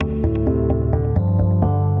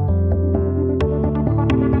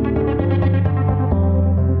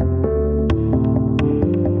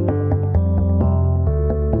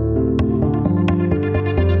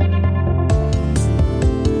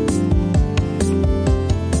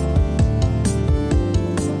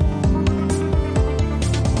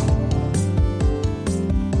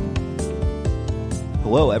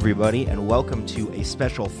Hello, everybody, and welcome to a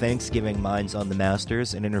special Thanksgiving Minds on the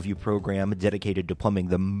Masters, an interview program dedicated to plumbing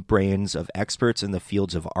the brains of experts in the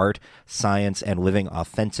fields of art, science, and living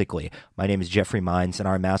authentically. My name is Jeffrey Minds, and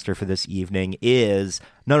our master for this evening is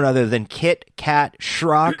none other than Kit Kat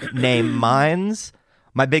Shrock, named Minds,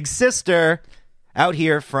 my big sister, out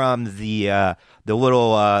here from the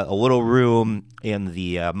little room in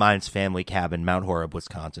the Minds family cabin, Mount Horeb,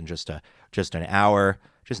 Wisconsin, just an hour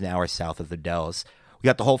south of the Dells. We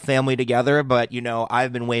got the whole family together, but,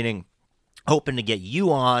 I've been waiting, hoping to get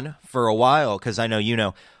you on for a while, because I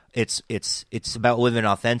know, it's about living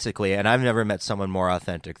authentically, and I've never met someone more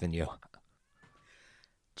authentic than you.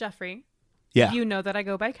 Jeffrey, yeah, you know that I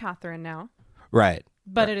go by Catherine now. Right.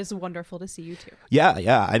 But it is wonderful to see you, too.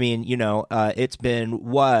 Yeah. I mean, it's been,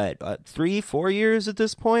 3-4 years at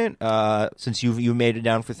this point since you made it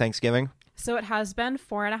down for Thanksgiving? So it has been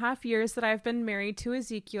 4.5 years that I've been married to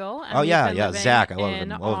Ezekiel. And Zach. I love him.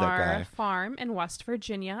 Love that guy. Our farm in West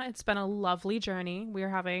Virginia. It's been a lovely journey. We're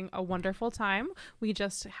having a wonderful time. We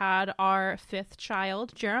just had our 5th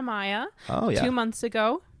child, Jeremiah, 2 months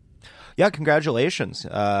ago. Yeah, congratulations.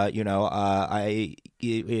 With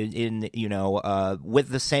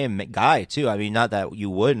the same guy too. I mean, not that you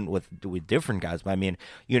wouldn't with different guys, but I mean,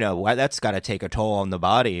 that's got to take a toll on the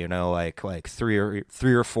body. Like three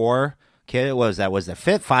or four kids. Was the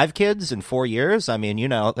 5 kids in 4 years? I mean,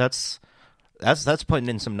 that's putting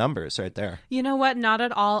in some numbers right there. You know what? Not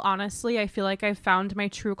at all. Honestly, I feel like I've found my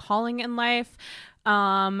true calling in life.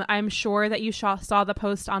 I'm sure that you saw the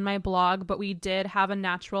post on my blog, but we did have a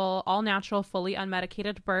all natural, fully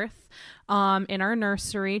unmedicated birth in our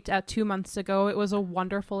nursery 2 months ago. It was a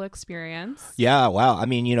wonderful experience. Yeah, wow. I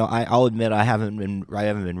mean, I'll admit I haven't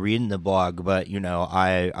been reading the blog, but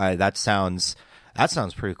that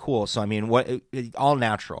sounds pretty cool. So I mean, all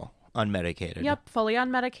natural. Unmedicated. Yep, fully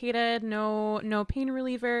unmedicated. No pain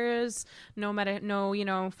relievers.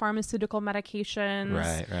 No pharmaceutical medications.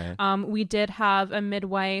 Right. We did have a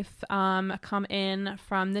midwife come in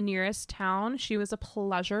from the nearest town. She was a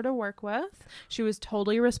pleasure to work with. She was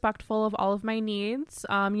totally respectful of all of my needs.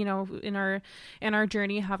 In our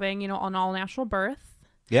journey having an all natural birth.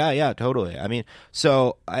 Yeah, totally. I mean,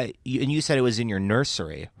 so you said it was in your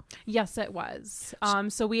nursery. Yes, it was.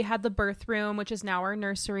 So we had the birth room, which is now our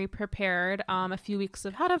nursery, prepared a few weeks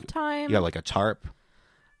ahead of time. You got like a tarp?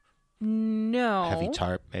 No. Heavy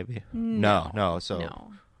tarp, maybe? No.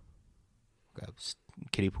 So,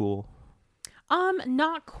 kiddie pool?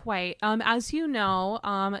 Not quite. As you know,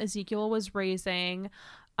 Ezekiel was raising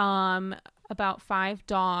about 5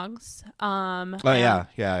 dogs. Yeah.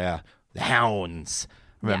 The hounds.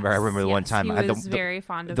 I remember the one time he was very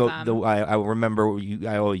fond of them. I remember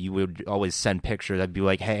you would always send pictures. I'd be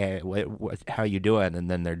like, "Hey, how you doing?" And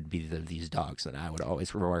then there'd be these dogs, and I would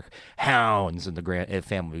always remark hounds in the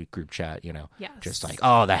family group chat. Yes. Just like,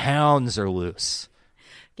 oh, the hounds are loose.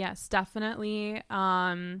 Yes, definitely.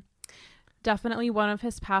 Definitely one of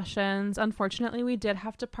his passions. Unfortunately, we did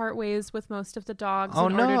have to part ways with most of the dogs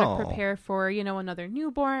in order to prepare for, another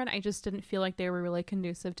newborn. I just didn't feel like they were really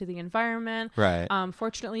conducive to the environment. Right.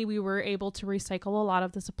 Fortunately, we were able to recycle a lot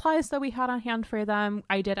of the supplies that we had on hand for them.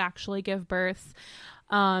 I did actually give birth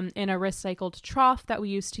in a recycled trough that we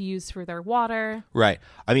used to use for their water. Right.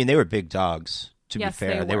 I mean, they were big dogs. To yes, be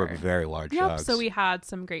fair, they were very large dogs. So we had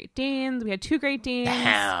some Great Danes. We had 2 Great Danes. The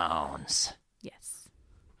hounds. Yes.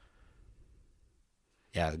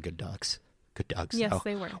 Yeah, good dogs. Yes,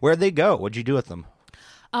 they were. Where'd they go? What'd you do with them?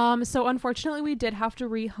 So unfortunately, we did have to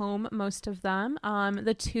rehome most of them.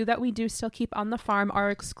 The 2 that we do still keep on the farm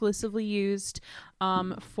are exclusively used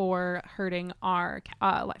for herding our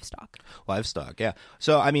livestock. Livestock, yeah.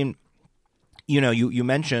 So, I mean, you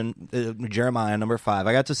mentioned Jeremiah, number 5.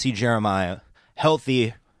 I got to see Jeremiah,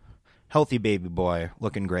 healthy baby boy,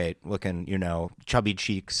 looking great, chubby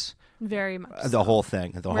cheeks. Very much the whole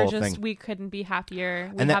thing. We couldn't be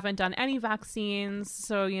happier. We haven't done any vaccines,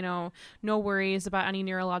 so no worries about any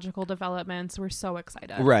neurological developments. We're so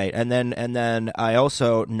excited. Right, and then I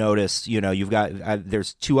also noticed, you've got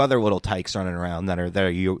there's 2 other little tykes running around that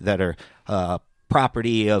are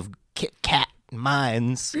property of Kit Kat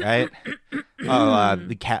Minds, right?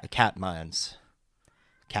 The cat Minds.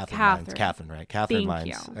 Catherine, right? Catherine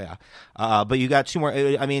Minds. You. Yeah, but you got 2 more.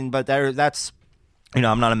 I mean, but that's.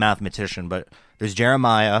 I'm not a mathematician, but there's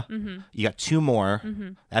Jeremiah. Mm-hmm. You got 2 more.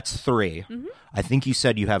 Mm-hmm. That's 3. Mm-hmm. I think you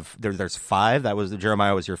said you have there's 5.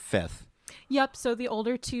 Jeremiah was your 5th. Yep. So the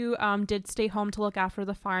older 2 did stay home to look after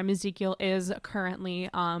the farm. Ezekiel is currently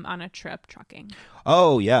on a trip trucking.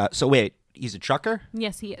 Oh yeah. So wait, he's a trucker?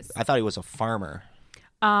 Yes, he is. I thought he was a farmer.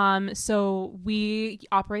 So we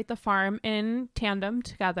operate the farm in tandem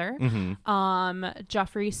together.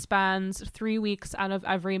 Jeffrey spends 3 weeks out of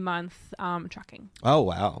every month trucking. Oh,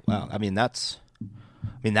 wow. I mean, that's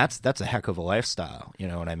a heck of a lifestyle. You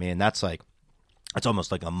know what I mean? That's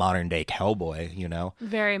almost like a modern day cowboy, you know?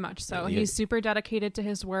 Very much so. He's super dedicated to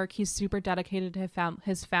his work. He's super dedicated to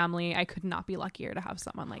his family. I could not be luckier to have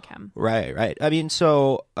someone like him. Right. I mean,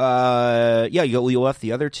 so, you left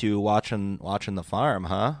the other two watching the farm,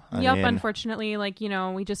 huh? Yep. Unfortunately,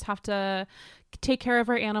 we just have to take care of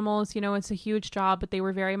our animals. It's a huge job, but they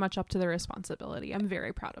were very much up to their responsibility. I'm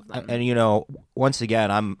very proud of them. And, once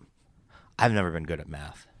again, I've never been good at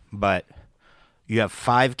math, but you have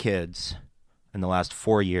 5 kids in the last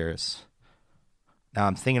 4 years. Now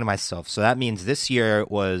I'm thinking to myself, so that means this year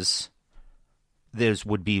would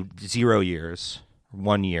be 0 years,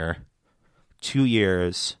 1 year, 2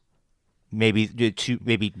 years,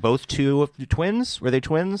 maybe both two of the twins. Were they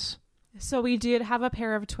twins? So we did have a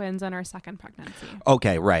pair of twins in our second pregnancy.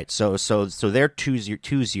 Okay, right. So they're 2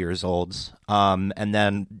 years olds. And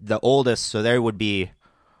then the oldest, so there would be,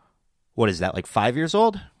 what is that, like 5 years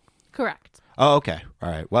old? Correct. Oh, okay. All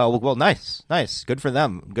right. Well, nice. Good for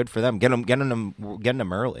them. Getting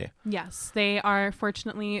them early. Yes, they are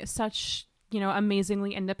fortunately such,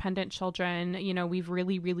 amazingly independent children. We've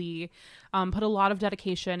really, really put a lot of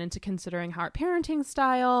dedication into considering our parenting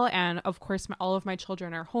style. And of course, all of my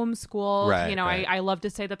children are homeschooled. Right, right. I love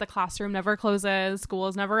to say that the classroom never closes. School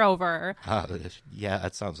is never over. Yeah,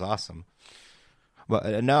 that sounds awesome.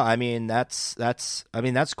 Well, no, I mean, that's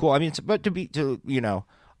cool. I mean,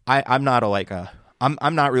 I'm not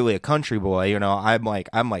I'm not really a country boy, I'm like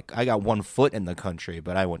I got 1 foot in the country,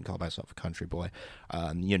 but I wouldn't call myself a country boy.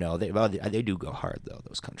 They do go hard though,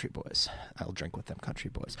 those country boys. I'll drink with them country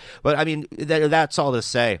boys. But I mean, that's all to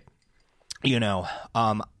say,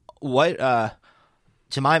 what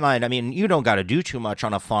to my mind, I mean, you don't got to do too much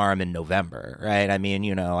on a farm in November, right? I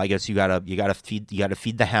mean, I guess you got to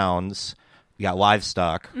feed the hounds. You got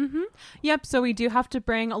livestock. Mm-hmm. Yep. So we do have to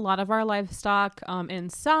bring a lot of our livestock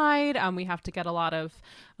inside. We have to get a lot of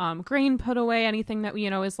grain put away. Anything that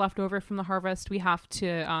is left over from the harvest, we have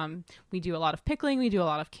to. We do a lot of pickling. We do a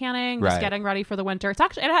lot of canning. Just getting ready for the winter. It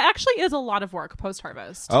actually is a lot of work post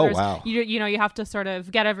harvest. Wow. You have to sort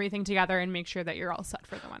of get everything together and make sure that you're all set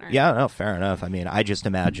for the winter. Yeah. No. Fair enough. I mean, I just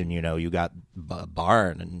imagine you got a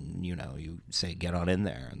barn and you say get on in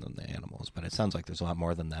there and then the animals, but it sounds like there's a lot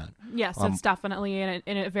more than that. Yes, it's definitely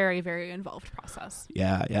in a very, very involved process.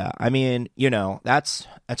 Yeah. I mean, that's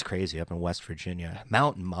crazy up in West Virginia.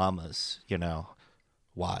 Mountain mamas,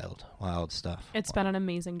 wild stuff. It's been an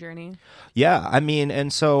amazing journey. Yeah, I mean,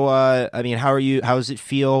 and so, how does it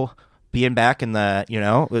feel being back in the,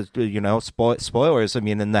 spoilers, I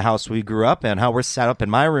mean, in the house we grew up in, how we're set up in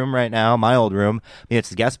my room right now, my old room. I mean, it's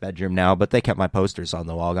the guest bedroom now, but they kept my posters on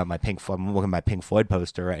the wall. I'm looking at my Pink Floyd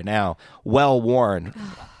poster right now. Well worn.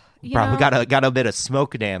 Probably got a bit of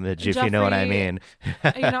smoke damage, Jeffrey, if you know what I mean.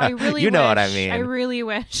 I really what I mean. I really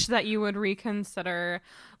wish that you would reconsider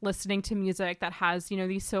listening to music that has,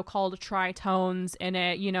 these so-called tritones in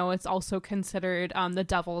it. It's also considered the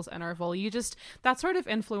devil's interval. That sort of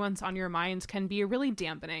influence on your mind can be really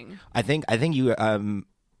dampening. I think you I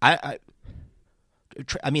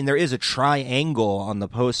mean, there is a triangle on the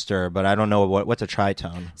poster, but I don't know what's a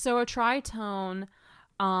tritone. So a tritone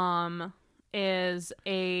is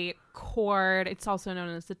a chord. It's also known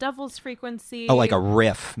as the devil's frequency. Oh, like a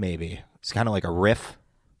riff, maybe. It's kind of like a riff.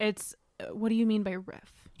 What do you mean by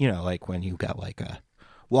riff? Like when you got like a...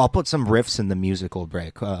 Well, I'll put some riffs in the musical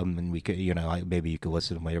break, and we could, maybe you could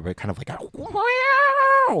listen to them later, but kind of like a...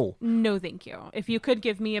 No, thank you. If you could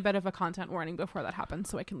give me a bit of a content warning before that happens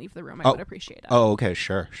so I can leave the room, I would appreciate it. Oh, okay,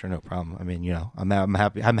 sure, no problem. I mean, I'm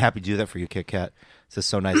happy to do that for you, Kit Kat. It's just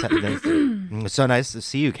so nice. It's so nice to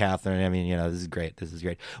see you, Catherine. I mean, this is great.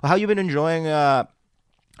 Well, how you been enjoying? Let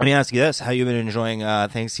me ask you this: how you been enjoying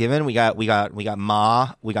Thanksgiving? We got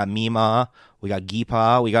Ma, we got Mima, we got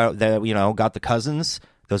Geepa, we got got the cousins.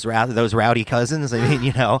 Those rowdy cousins. I mean,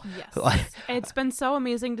 Yes. It's been so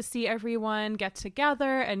amazing to see everyone get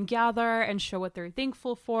together and gather and show what they're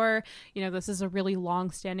thankful for. This is a really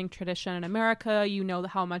long-standing tradition in America.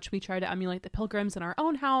 How much we try to emulate the Pilgrims in our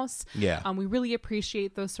own house. Yeah. We really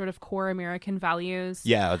appreciate those sort of core American values.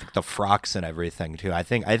 Yeah, the frocks and everything too. I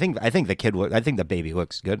think the baby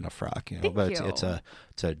looks good in a frock. Thank but you. it's a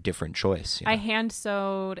it's a different choice. I hand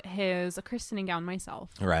sewed his christening gown myself.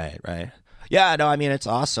 Right. Yeah, no, I mean it's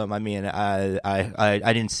awesome. I mean, I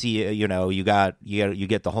didn't see, you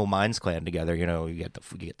get the whole Minds clan together. You get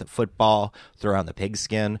the football, throw on the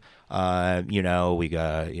pigskin. We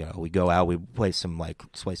go out, we play some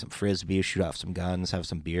frisbee, shoot off some guns, have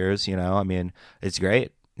some beers. I mean, it's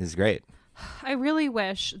great. It's great. I really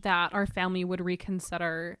wish that our family would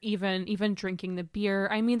reconsider even drinking the beer.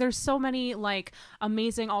 I mean, there's so many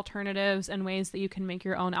amazing alternatives and ways that you can make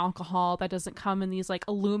your own alcohol that doesn't come in these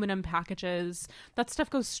aluminum packages. That stuff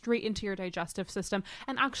goes straight into your digestive system.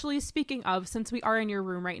 And actually, speaking of, since we are in your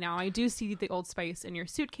room right now, I do see the Old Spice in your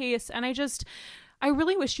suitcase, and I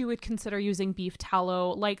really wish you would consider using beef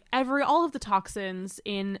tallow. All of the toxins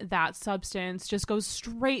in that substance just goes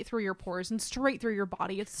straight through your pores and straight through your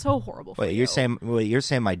body. It's so horrible for you. You're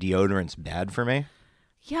saying my deodorant's bad for me?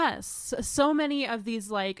 Yes. So many of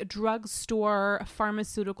these drugstore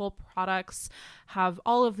pharmaceutical products have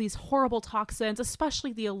all of these horrible toxins,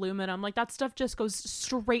 especially the aluminum. That stuff just goes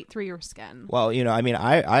straight through your skin. Well, I mean,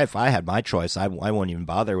 if I had my choice, I won't even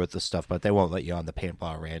bother with this stuff, but they won't let you on the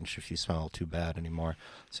paintball range if you smell too bad anymore.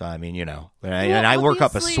 So, I mean, I work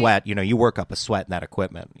up a sweat, you work up a sweat in that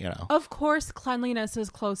equipment, Of course, cleanliness is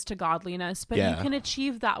close to godliness, but Yeah. you can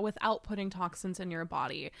achieve that without putting toxins in your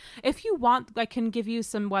body. If you want, I can give you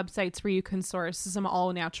some websites where you can source some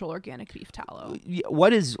all-natural organic beef tallow.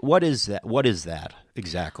 What is that? What is that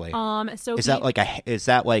exactly? So is that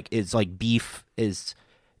beef is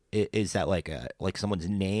that like someone's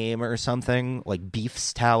name or something? Like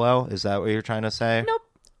beef's tallow? Is that what you're trying to say? Nope.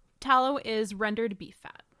 Tallow is rendered beef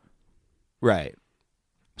fat. Right.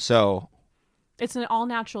 So it's an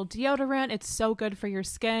all-natural deodorant. It's so good for your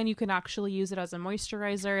skin. You can actually use it as a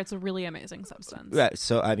moisturizer. It's a really amazing substance. Right.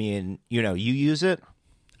 So I mean, you use it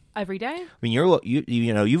every day. I mean,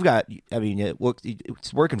 you've got. I mean,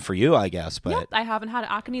 it's working for you, I guess. But yep, I haven't had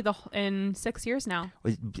acne in 6 years now.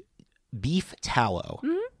 Beef tallow.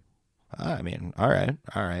 Mm-hmm. I mean, all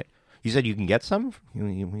right. You said you can get some? You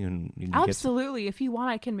can Absolutely. If you want,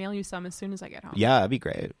 I can mail you some as soon as I get home. Yeah, that'd be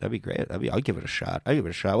great. I'll give it a shot.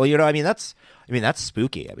 Well, I mean, that's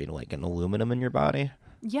spooky. I mean, like an aluminum in your body.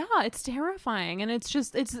 Yeah, it's terrifying, and it's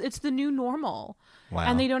the new normal. Wow.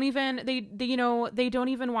 And they don't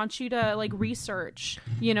even want you to research,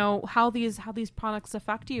 how these products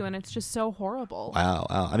affect you, and it's just so horrible. Wow.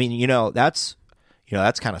 I mean, that's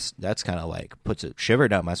kind of puts a shiver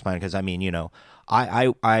down my spine, because I mean,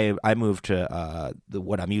 I moved to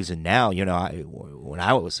what I'm using now. When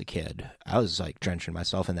I was a kid, I was drenching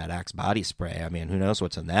myself in that Axe body spray. I mean, who knows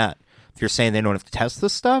what's in that? If you're saying they don't have to test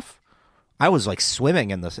this stuff, I was swimming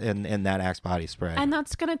in that Axe body spray. And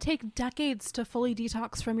that's gonna take decades to fully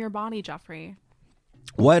detox from your body, Jeffrey.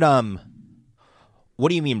 What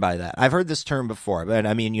do you mean by that? I've heard this term before, but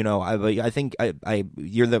I mean, I think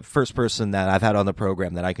you're the first person that I've had on the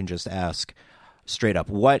program that I can just ask straight up.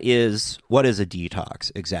 What is a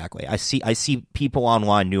detox exactly? I see people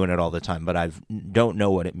online doing it all the time, but I don't know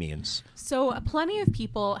what it means. So plenty of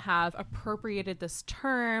people have appropriated this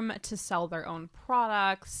term to sell their own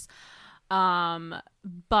products.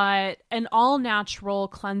 But an all-natural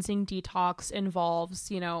cleansing detox involves,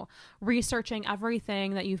 researching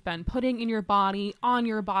everything that you've been putting in your body, on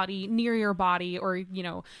your body, near your body, or,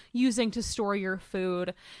 using to store your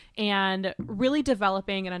food, and really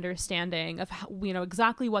developing an understanding of how,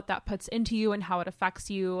 exactly what that puts into you and how it affects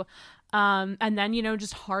you. And then,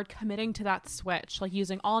 just hard committing to that switch,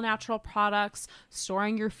 using all natural products,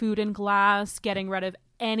 storing your food in glass, getting rid of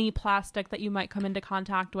any plastic that you might come into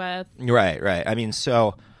contact with. Right. I mean,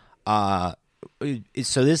 so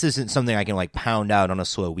this isn't something I can pound out on a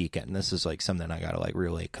slow weekend. This is something I got to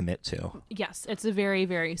really commit to. Yes, it's a very,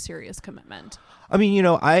 very serious commitment. I mean,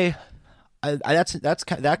 that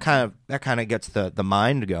kind of gets the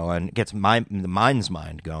mind going, gets the mind's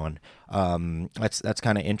mind going. That's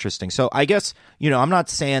kind of interesting. So I guess I'm not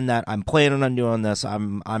saying that I'm planning on doing this.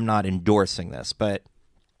 I'm not endorsing this, but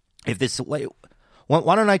if this,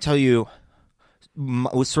 why don't I tell you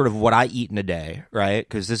sort of what I eat in a day, right?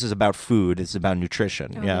 Because this is about food. It's about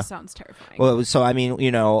nutrition. Oh, yeah, this sounds terrifying. Well, so I mean,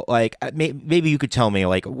 maybe you could tell me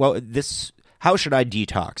how should I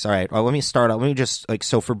detox? All right. Well, let me start out. Let me just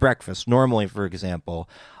so for breakfast, normally, for example,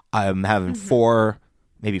 I'm having 4,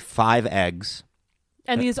 maybe 5 eggs.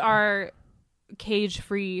 And these are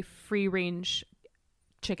cage-free, free-range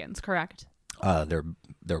chickens, correct? They're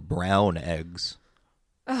brown eggs.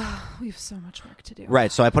 Oh, we have so much work to do.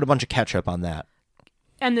 Right. So I put a bunch of ketchup on that.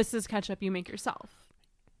 And this is ketchup you make yourself.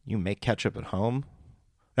 You make ketchup at home?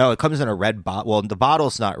 No, it comes in a red bottle. Well, the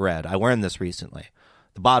bottle's not red. I learned this recently.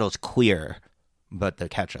 The bottle's clear, but the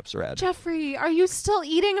ketchup's red. Jeffrey, are you still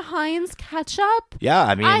eating Heinz ketchup? Yeah,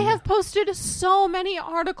 I mean, I have posted so many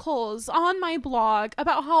articles on my blog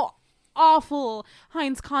about how awful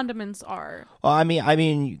Heinz condiments are. Well, I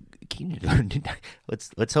mean,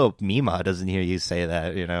 let's hope Mima doesn't hear you say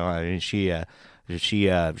that. I mean, she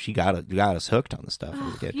got us hooked on the stuff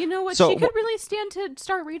as a kid. You know what? So, she could really stand to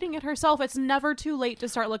start reading it herself. It's never too late to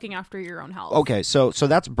start looking after your own health. Okay, so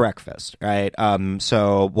that's breakfast, right?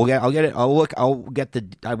 So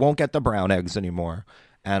I won't get the brown eggs anymore,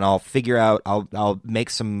 and I'll figure out. I'll make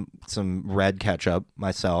some red ketchup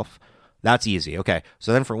myself. That's easy. Okay,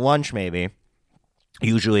 so then for lunch, maybe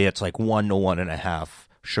usually it's like 1 to 1.5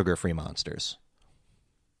 sugar-free Monsters.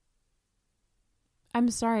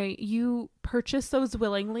 I'm sorry, you purchase those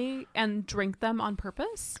willingly and drink them on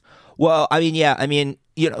purpose? Well, I mean, yeah,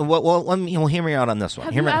 well, hear me out on this one.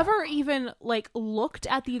 Have you ever even looked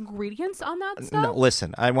at the ingredients on that stuff? No,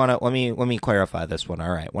 listen, let me clarify this one.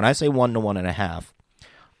 All right, when I say 1 to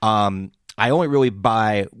 1.5, I only really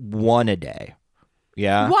buy one a day.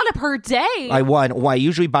 Yeah, one per day. I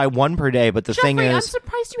usually buy one per day, but the Jeffrey, thing is, I'm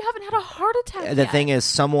surprised you haven't had a heart attack. The thing is,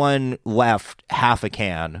 someone left half a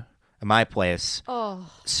can at my place. Oh.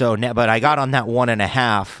 So, but I got on that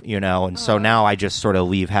 1.5, and so now I just sort of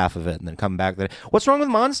leave half of it and then come back. What's wrong with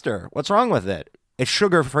Monster? What's wrong with it? It's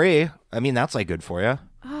sugar free. I mean, that's good for you.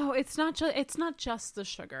 Oh, it's not just the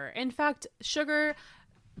sugar. In fact, sugar,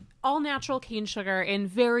 all natural cane sugar in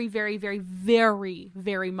very, very, very, very,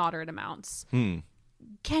 very moderate amounts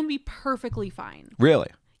can be perfectly fine. Really?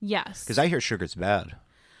 Yes. Because I hear sugar's bad.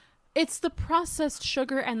 It's the processed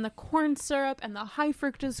sugar and the corn syrup and the high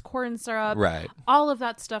fructose corn syrup. Right. All of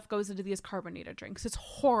that stuff goes into these carbonated drinks. It's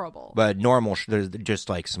horrible. But normal, there's just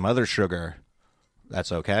some other sugar.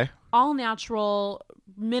 That's okay? All natural,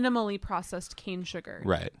 minimally processed cane sugar.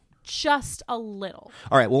 Right. Just a little.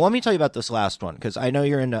 All right. Well, let me tell you about this last one because I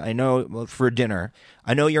know for dinner,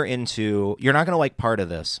 you're not going to like part of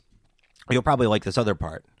this. You'll probably like this other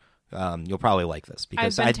part. You'll probably like this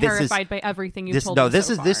because I've been terrified by everything you've told me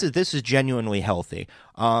so far. This is genuinely healthy.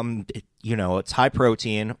 It's high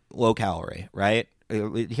protein, low calorie, right?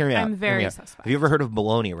 Hear me out. I'm very suspect. Have you ever heard of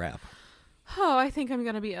bologna wrap? Oh, I think I'm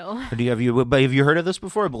gonna be ill. Have you heard of this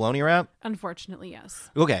before? Bologna wrap? Unfortunately, yes.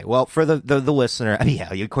 Okay, well, for the listener,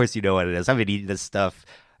 yeah, of course you know what it is. I've been eating this stuff.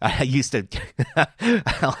 I used to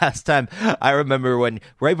last time I remember when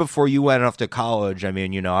right before you went off to college. I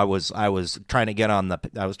mean, I was trying to get on the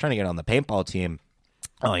paintball team.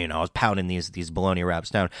 Oh, I was pounding these bologna wraps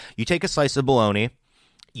down. You take a slice of bologna,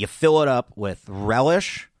 you fill it up with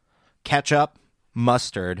relish, ketchup,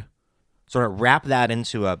 mustard, sort of wrap that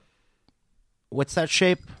into a what's that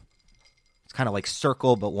shape? It's kind of like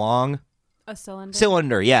circle but long. A cylinder.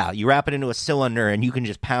 Cylinder, yeah. You wrap it into a cylinder and you can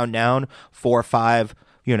just pound down 4 or 5.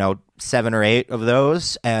 7 or 8 of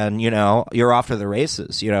those, and you're off to the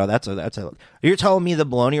races. That's a. You're telling me the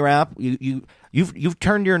bologna wrap? You've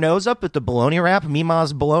turned your nose up at the bologna wrap,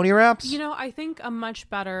 Mima's bologna wraps? I think a much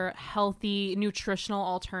better, healthy, nutritional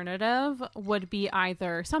alternative would be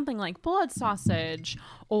either something like blood sausage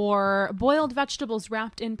or boiled vegetables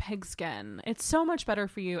wrapped in pigskin. It's so much better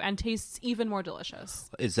for you and tastes even more delicious.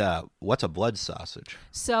 What's a blood sausage?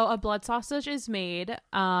 So a blood sausage is made,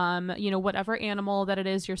 whatever animal that it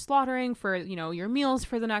is you're slaughtering for, your meals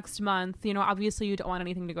for the next month. Obviously you don't want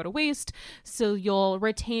anything to go to waste, so you'll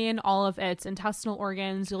retain all of its intestinal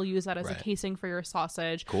organs. You'll use that as a casing for your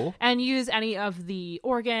sausage. Cool. And use any of the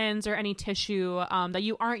organs or any tissue that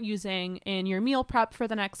you aren't using in your meal prep for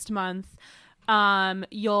the next month.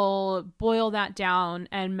 You'll boil that down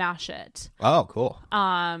and mash it. Oh, cool.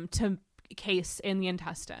 To case in the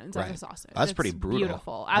intestines of the sausage. That's pretty brutal.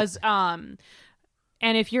 Beautiful.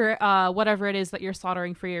 And if you're whatever it is that you're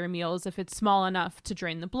slaughtering for your meals, if it's small enough to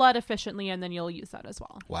drain the blood efficiently, and then you'll use that as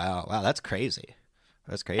well. Wow, that's crazy.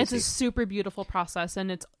 That's crazy. It's a super beautiful process, and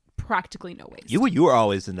it's practically no waste. You were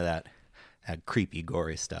always into that creepy,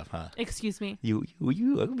 gory stuff, huh? Excuse me. You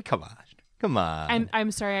come on. I'm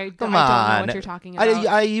sorry. I don't know what you're talking about.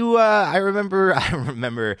 I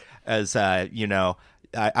remember as I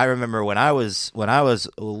remember when I was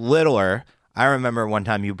littler. I remember one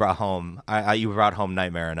time you brought home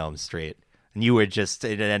Nightmare on Elm Street, and you were just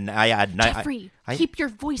and I had Jeffrey, keep your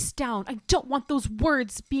voice down. I don't want those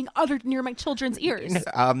words being uttered near my children's ears.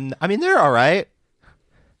 I mean they're all right.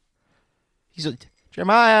 He's a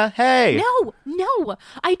Jeremiah, hey. No,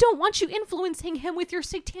 I don't want you influencing him with your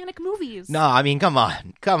satanic movies. No, I mean, come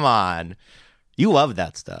on. You love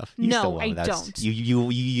that stuff. You No, still love I that don't. You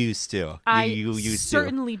used to. You used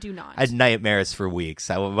certainly to. do not. I had nightmares for weeks.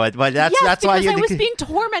 But that's Yes, that's why because you. I was being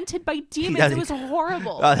tormented by demons. It was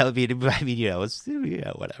horrible. Oh, that would be. I mean, it's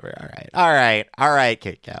whatever. All right,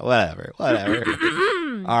 Kit Kat. Whatever.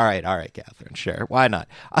 All right, Catherine. Sure, why not?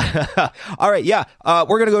 All right, yeah.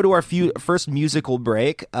 We're gonna go to our first musical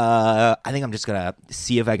break. I think I'm just gonna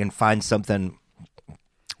see if I can find something.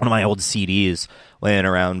 One of my old CDs laying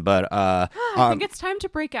around, but I think it's time to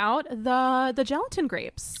break out the gelatin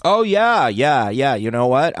grapes. Oh yeah. You know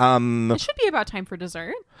what? It should be about time for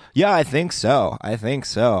dessert. Yeah, I think so. I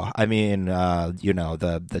mean,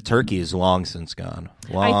 the turkey is long since gone.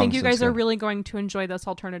 I think you guys are really going to enjoy this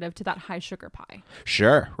alternative to that high sugar pie.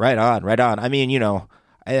 Sure, right on. I mean,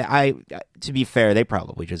 I to be fair, they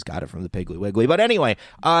probably just got it from the Piggly Wiggly. But anyway,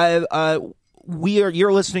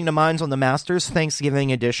 you're listening to Minds on the Masters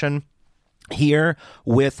Thanksgiving edition here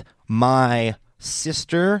with my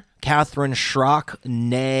sister Catherine Schrock,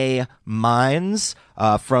 nay Minds,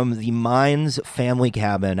 from the Minds family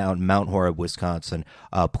cabin out in Mount Horeb, Wisconsin.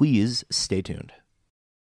 Please stay tuned.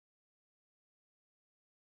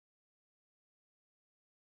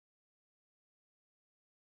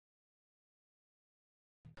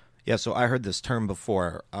 Yeah, so I heard this term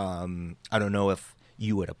before. I don't know if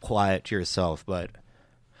you would apply it to yourself, but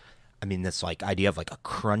I mean this idea of a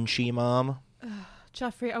crunchy mom.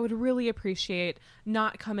 Jeffrey, I would really appreciate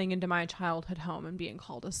not coming into my childhood home and being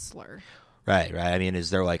called a slur. Right. I mean, is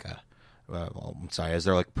there is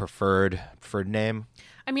there preferred name?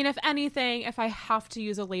 I mean, if anything, if I have to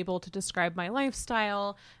use a label to describe my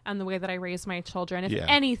lifestyle and the way that I raise my children,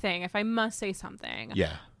 if I must say something,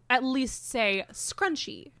 at least say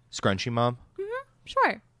scrunchy. Scrunchy mom? Mm-hmm.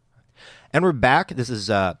 Sure. And we're back. This is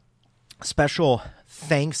a special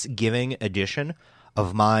Thanksgiving edition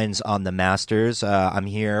of Minds on the Masters. I'm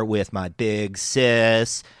here with my big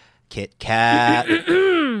sis, Kit Kat,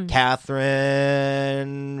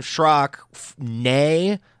 Catherine Schrock,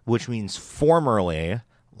 nay, which means formerly.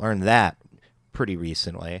 Learned that pretty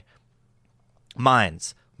recently.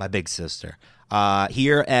 Minds, my big sister.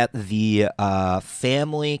 Here at the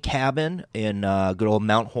family cabin in good old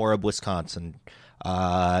Mount Horeb, Wisconsin.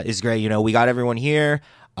 Is great. We got everyone here.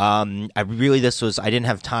 I didn't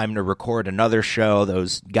have time to record another show.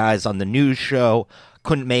 Those guys on the news show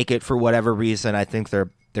couldn't make it for whatever reason. I think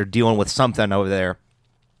they're dealing with something over there.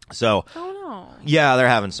 So, yeah, they're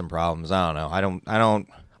having some problems. I don't know.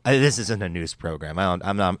 This isn't a news program. I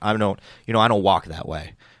don't walk that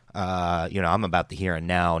way. I'm about the here and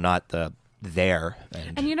now, not the there.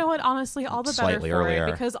 And you know what? Honestly, all the better for earlier.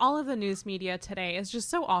 it, because all of the news media today is just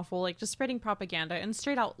so awful, just spreading propaganda and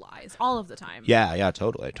straight out lies all of the time. Yeah,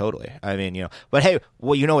 totally. I mean, but hey,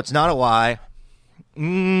 it's not a lie.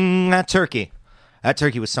 That turkey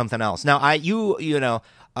was something else. Now, you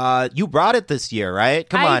brought it this year, right?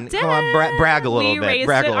 Come on, brag a little bit. Raised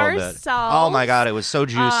brag it a little ourselves. bit. Oh my God, it was so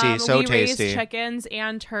juicy, so we tasty. Raised chickens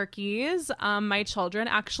and turkeys. My children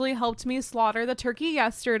actually helped me slaughter the turkey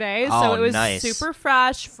yesterday, so it was super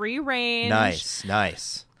fresh, free range.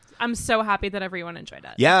 Nice. I'm so happy that everyone enjoyed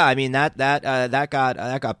it. Yeah, I mean that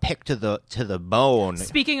got picked to the bone.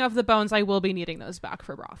 Speaking of the bones, I will be needing those back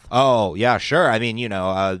for broth. Oh yeah, sure. I mean,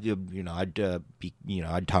 I'd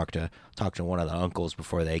talk to one of the uncles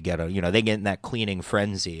before they get they get in that cleaning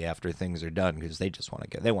frenzy after things are done, because they just want to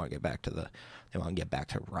get back to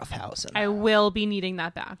Rough House. I will be needing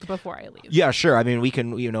that back before I leave. Yeah, sure. I mean, we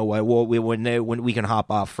can, when we can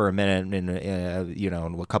hop off for a minute in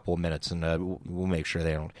a couple of minutes, and we'll make sure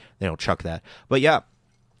they don't chuck that. But yeah.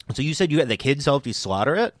 So you said the kids helped you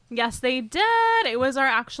slaughter it? Yes, they did. It was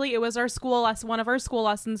our school lesson, one of our school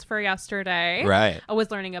lessons for yesterday. Right. I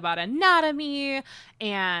was learning about anatomy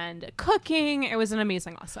and cooking. It was an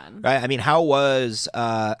amazing lesson. Right. I mean,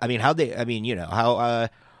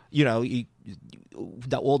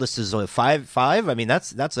 the oldest is 5. I mean,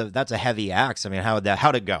 that's a heavy axe. I mean,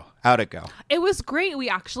 how'd it go? It was great. We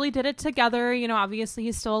actually did it together. Obviously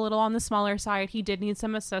he's still a little on the smaller side. He did need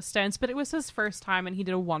some assistance, but it was his first time and he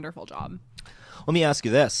did a wonderful job. Let me ask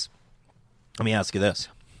you this. When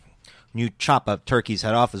you chop a turkey's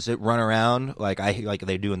head off, does it run around like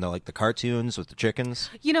they do in the cartoons with the chickens?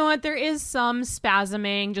 You know what? There is some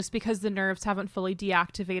spasming just because the nerves haven't fully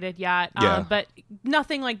deactivated yet. Yeah. But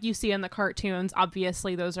nothing like you see in the cartoons.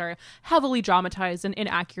 Obviously, those are heavily dramatized and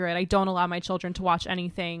inaccurate. I don't allow my children to watch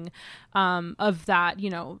anything of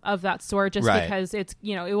that sort, just right. because it's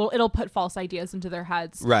it'll put false ideas into their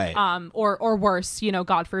heads. Right. Or worse,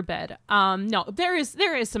 God forbid. No, there is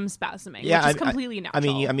some spasming, which is completely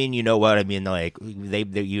natural. I mean, you know what I mean? Like they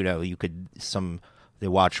you could they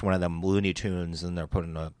watch one of them Looney Tunes and they're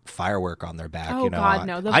putting a firework on their back. Oh, you know, God,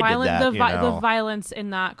 no. The violence in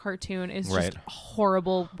that cartoon is just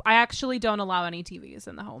horrible. I actually don't allow any TVs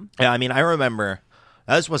in the home. Yeah, I mean, I remember,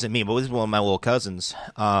 this wasn't me, but this was one of my little cousins.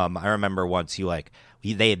 I remember once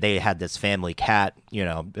they had this family cat, you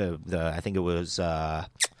know, I think it was...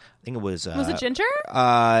 was it Ginger?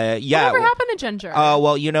 Yeah. Whatever happened to Ginger?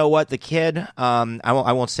 Well, you know what? The kid, I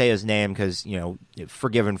won't say his name because, you know,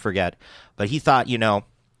 forgive and forget. But he thought, you know,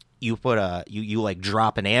 you put you like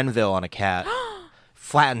drop an anvil on a cat,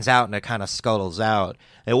 flattens out and it kind of scuttles out.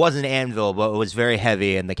 It wasn't an anvil, but it was very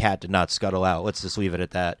heavy and the cat did not scuttle out. Let's just leave it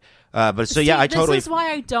at that. But so, yeah, I totally... This is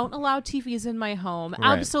why I don't allow TVs in my home.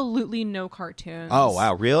 Right. Absolutely no cartoons. Oh,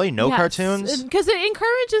 wow. Really? No cartoons? Because it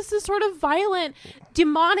encourages this sort of violent,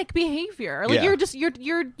 demonic behavior. Like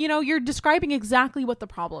you're describing exactly what the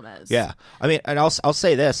problem is. Yeah. I mean, and I'll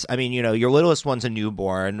say this. I mean, you know, your littlest one's a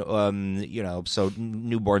newborn, you know, so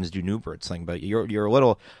newborns do newborns thing, but your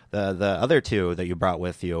little, the other two that you brought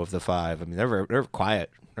with you of the 5, I mean, they're quiet.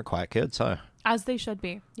 They're quiet kids, huh? As they should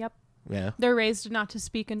be. Yep. Yeah. They're raised not to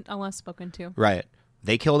speak unless spoken to. Right.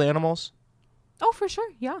 They killed animals? Oh, for sure.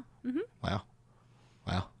 Yeah. Mm-hmm. Wow.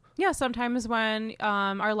 Yeah, sometimes when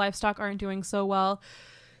our livestock aren't doing so well,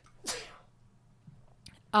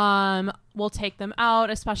 we'll take them out,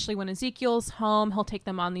 especially when Ezekiel's home. He'll take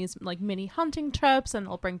them on these like mini hunting trips and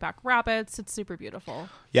they'll bring back rabbits. It's super beautiful.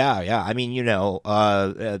 Yeah. I mean,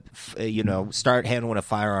 start handling a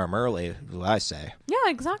firearm early, is what I say. Yeah,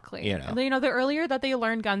 exactly. The earlier that they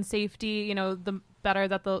learn gun safety, the better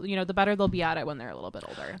that the better they'll be at it when they're a little bit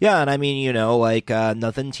older. Yeah, and I mean,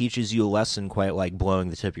 nothing teaches you a lesson quite like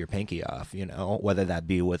blowing the tip of your pinky off, whether that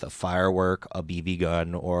be with a firework, a BB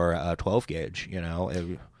gun, or a 12 gauge,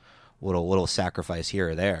 little sacrifice here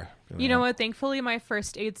or there. You know what? Thankfully, my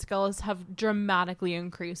first aid skills have dramatically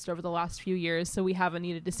increased over the last few years, so we haven't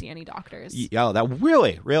needed to see any doctors. Yeah, that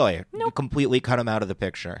really Nope. completely cut them out of the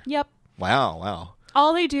picture. Yep. Wow.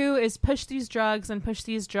 All they do is push these drugs and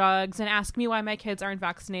ask me why my kids aren't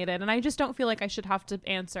vaccinated. And I just don't feel like I should have to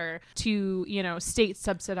answer to, state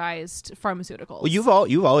subsidized pharmaceuticals. Well,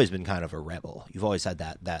 you've always been kind of a rebel. You've always had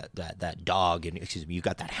that dog, and you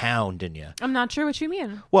got that hound in you. I'm not sure what you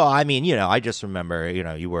mean. Well, I mean, I just remember,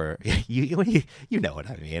 you were, you know what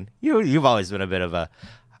I mean. You've always been a bit of a,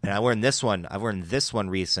 and I've learned this one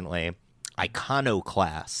recently,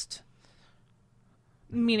 iconoclast.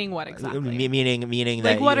 Meaning what exactly? Meaning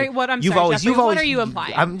like that what are you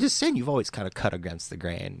implying? I'm just saying you've always kind of cut against the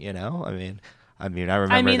grain. I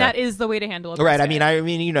remember. That is the way to handle it. Right. I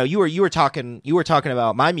mean, you were talking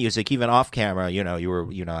about my music even off camera.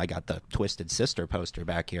 I got the Twisted Sister poster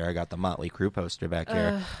back here. I got the Motley Crue poster back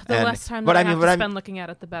here. The less time that I have to spend looking at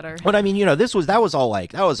it, the better. But I mean, that was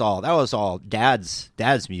all dad's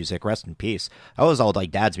music. Rest in peace. That was all like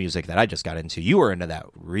dad's music that I just got into. You were into that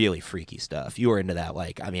really freaky stuff. You were into that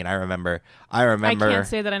I remember. I can't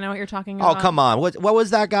say that I know what you're talking about. Oh, come on. What was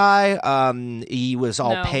that guy? He was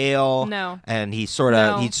all pale. No. And he'd sort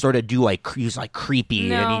of do he was like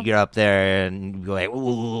creepy, and he'd get up there and be like,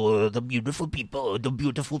 "Ooh, the beautiful people."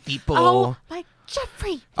 Oh, like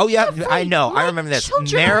Jeffrey. Oh yeah, Jeffrey, I know. I remember this.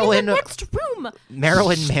 Marilyn in the next room.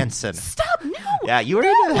 Marilyn Manson. Stop! No. Yeah, you were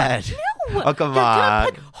into that. No. Oh, come You're on.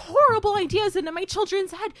 gonna put horrible ideas into my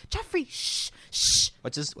children's head. Jeffrey, shh.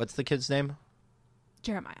 What's the kid's name?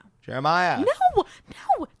 Jeremiah. No,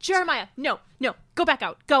 Jeremiah. No. Go back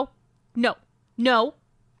out. Go. No.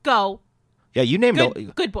 Go. Yeah, you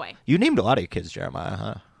named good boy. You named a lot of your kids Jeremiah,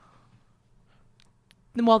 huh?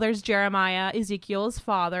 Well, there's Jeremiah, Ezekiel's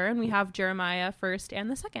father, and we have Jeremiah first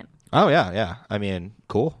and the second. Oh yeah. I mean,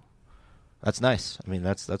 cool. That's nice. I mean,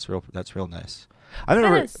 that's real nice.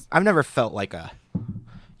 I've never felt like a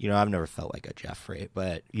Jeffrey,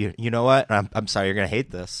 but you know what? I'm sorry, you're gonna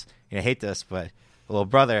hate this. But little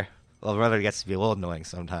brother gets to be a little annoying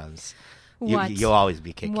sometimes. You'll always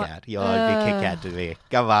be Kit Kat. You'll always be Kit Kat to me.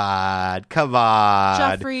 Come on.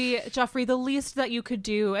 Jeffrey, the least that you could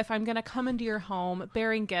do if I'm going to come into your home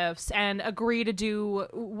bearing gifts and agree to do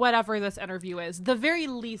whatever this interview is, the very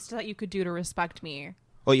least that you could do to respect me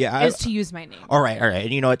is to use my name. All right.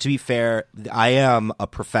 And you know what? To be fair, I am a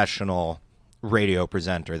professional radio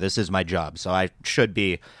presenter. This is my job, so I should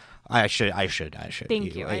be... I should.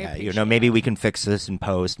 Thank you. Yeah, maybe we can fix this in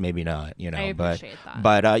post, maybe not. I appreciate that.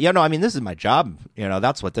 But I mean, this is my job.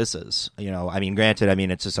 That's what this is. I mean, granted,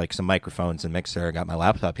 it's just like some microphones and mixer. I got my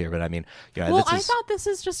laptop here, but I mean, I thought this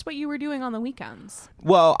is just what you were doing on the weekends.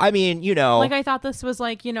 Well, I mean, like I thought this was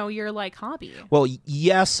like your like hobby. Well,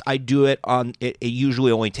 yes, I do it on. It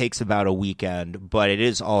usually only takes about a weekend, but it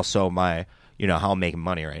is also my. how I'm making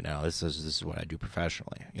money right now. This is what I do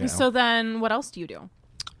professionally. So then what else do you do?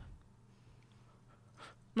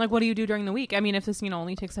 Like, what do you do during the week? I mean, if this,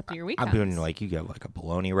 only takes up to your weekends. I'm doing, you get like a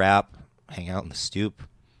bologna wrap, hang out in the stoop.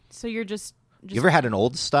 So you're just You ever had an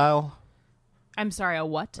old style? I'm sorry, a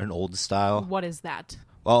what? An old style? What is that?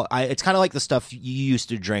 Well, it's kind of like the stuff you used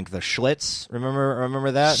to drink, the Schlitz.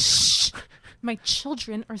 Remember that? Shh. My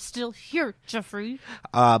children are still here, Jeffrey.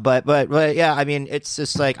 But yeah, I mean, it's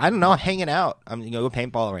just like, I don't know, hanging out. I'm go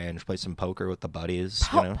paintball range, play some poker with the buddies.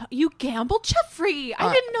 You gamble, Jeffrey?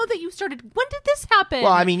 I didn't know that you started. When did this happen?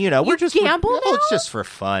 Well, I mean, we're just gamble now? It's just for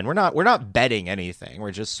fun. We're not betting anything.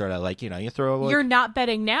 We're just sort of like, you throw. You're not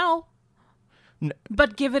betting now.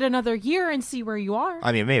 But give it another year and see where you are.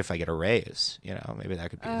 I mean, maybe if I get a raise, maybe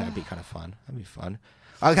that'd be kind of fun. That'd be fun.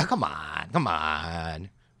 Oh, come on.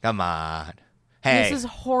 Hey, this is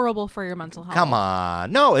horrible for your mental health. Come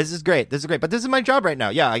on. No, this is great. But this is my job right now.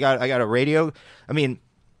 Yeah, I got a radio. I mean,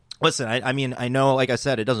 listen, I know, like I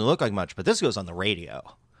said, it doesn't look like much, but this goes on the radio.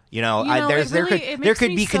 There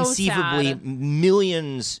could be conceivably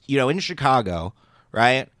millions, in Chicago,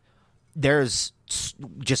 right? There's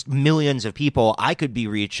just millions of people. I could be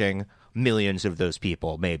reaching millions of those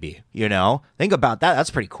people, maybe. Think about that. That's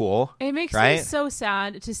pretty cool. It makes me so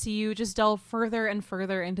sad to see you just delve further and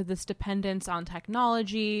further into this dependence on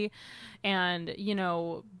technology, and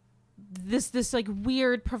this like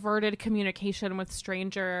weird perverted communication with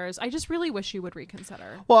strangers. I just really wish you would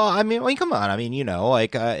reconsider. Well, I mean, come on. I mean,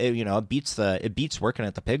 it beats working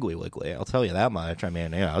at the Piggly Wiggly. I'll tell you that much. I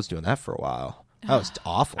mean, I was doing that for a while. That was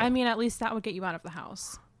awful. I mean, at least that would get you out of the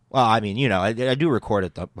house. Well, I mean, I do record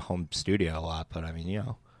at the home studio a lot, but I mean,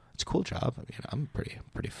 it's a cool job. I mean, I'm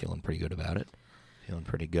feeling pretty good about it. Feeling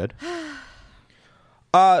pretty good.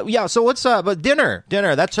 Yeah. So what's but dinner?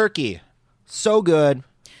 That turkey, so good.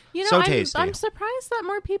 So tasty. I'm surprised that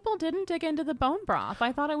more people didn't dig into the bone broth.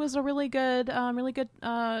 I thought it was a really good.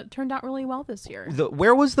 Turned out really well this year.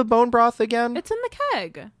 Where was the bone broth again? It's in the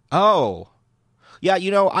keg. Oh. Yeah,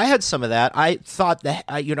 I had some of that. I thought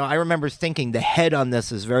I remember thinking the head on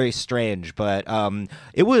this is very strange, but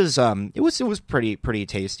it was pretty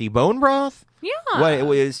tasty. Bone broth? Yeah.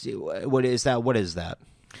 What is that?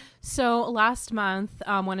 So last month,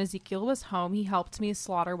 when Ezekiel was home, he helped me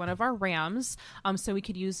slaughter one of our rams, so we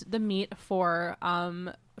could use the meat for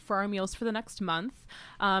our meals for the next month.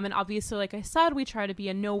 And obviously, like I said, we try to be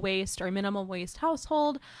a no waste or minimal waste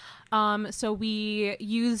household. So we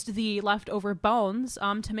used the leftover bones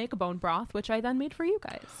to make a bone broth, which I then made for you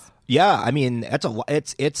guys. Yeah, I mean it's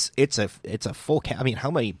a full. I mean,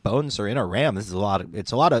 how many bones are in a ram? This is a lot.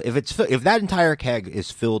 It's a lot of. If that entire keg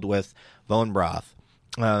is filled with bone broth,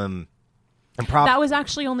 that was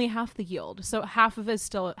actually only half the yield. So half of it is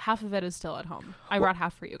still at home. I brought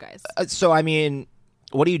half for you guys. So I mean,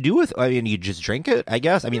 what do you do with? I mean, you just drink it, I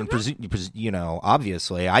guess. I mean,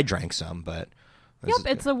 obviously, I drank some, but. Yep,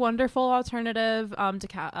 it's a wonderful alternative to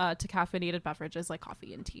caffeinated beverages like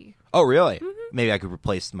coffee and tea. Oh, really? Mm-hmm. Maybe I could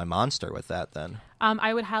replace my Monster with that then.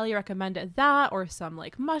 I would highly recommend it, that or some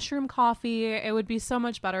like mushroom coffee. It would be so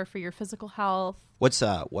much better for your physical health.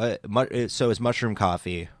 So is mushroom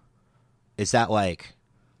coffee? Is that like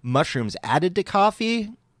mushrooms added to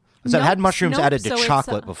coffee? Because I've had mushrooms added to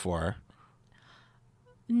chocolate before.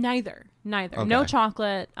 Neither. Okay. No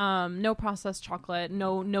chocolate, no processed chocolate,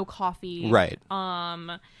 no coffee. Right.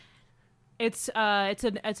 It's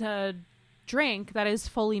a drink that is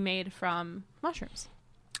fully made from mushrooms.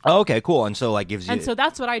 Oh, okay, cool. And so like gives you. And so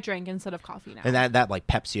that's what I drink instead of coffee now. And that like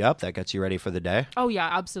peps you up. That gets you ready for the day. Oh yeah,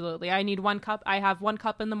 absolutely. I need 1 cup. I have 1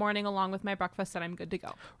 cup in the morning along with my breakfast, and I'm good to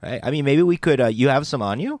go. Right. I mean, maybe we could. You have some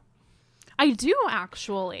on you? I do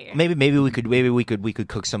actually. Maybe we could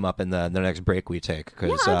cook some up in the next break we take.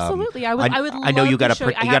 Yeah, absolutely. I would. I know you got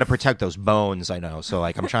to protect those bones. I know. So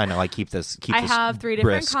like I'm trying to like keep this. I have 3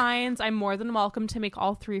 different kinds. I'm more than welcome to make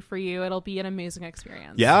all 3 for you. It'll be an amazing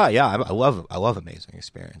experience. Yeah. I love amazing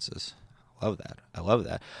experiences. I love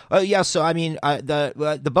that. Yeah. So I mean,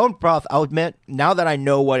 the bone broth. I'll admit, now that I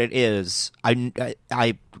know what it is,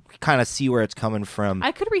 I kind of see where it's coming from.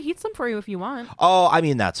 I could reheat some for you if you want. Oh, I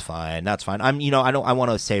mean that's fine. I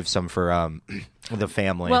want to save some for the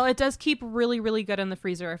family. Well, it does keep really, really good in the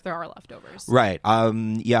freezer if there are leftovers. Right.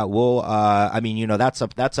 Yeah. We'll. I mean, that's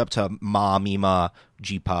up to Ma, Mima,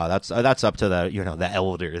 Jipa. That's up to the the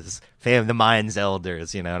elders the Minds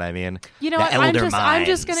elders, you know what I mean? You know the what? elder I'm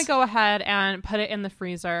just minds. gonna go ahead and put it in the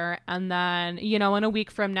freezer, and then in a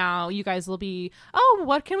week from now, you guys will be, oh,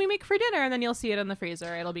 what can we make for dinner? And then you'll see it in the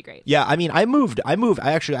freezer. It'll be great. Yeah, I mean, I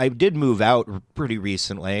did move out pretty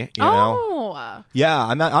recently, you know? Oh. Yeah,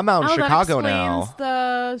 I'm out in Chicago that explains now.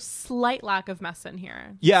 the slight lack of mess in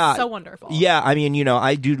here. Yeah. So wonderful. Yeah, I mean,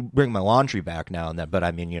 I do bring my laundry back now and then, but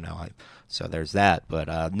I mean, so there's that.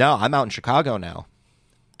 But no, I'm out in Chicago now.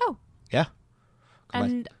 Oh. Yeah.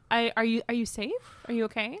 And are you safe? Are you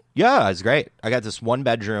okay? Yeah, it's great. I got this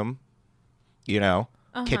 1-bedroom,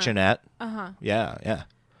 kitchenette. Yeah.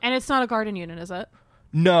 And it's not a garden unit, is it?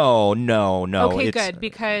 No. Okay, good,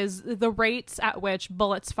 because the rates at which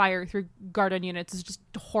bullets fire through garden units is just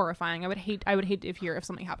horrifying. I would hate to hear if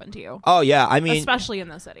something happened to you. Oh yeah, I mean, especially in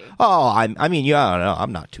the city. Oh, I mean, yeah, I don't know.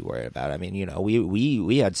 I'm not too worried about it. I mean,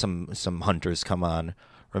 we had some hunters come on.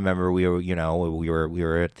 Remember, we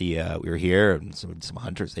were at the we were here, and some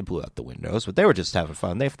hunters, they blew out the windows, but they were just having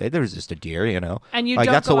fun. There was just a deer, And you like,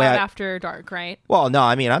 don't that's go the way out after dark, right? Well, no,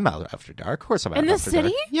 I mean, I'm out after dark. Of course, I'm out in the after city.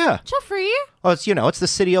 dark. Yeah, Jeffrey. Oh, it's it's the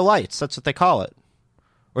City of Lights. That's what they call it.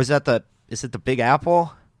 Or is it the Big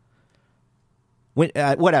Apple?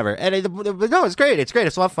 Whatever. And no, it's great. It's great.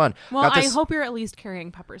 It's a lot of fun. Well, I hope you're at least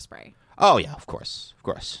carrying pepper spray. Oh yeah, of course.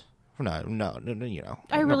 No,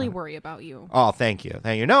 I really worry about you. Oh, thank you.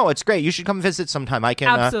 No, it's great. You should come visit sometime. I can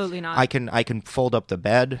absolutely not. I can fold up the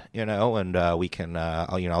bed, and we can.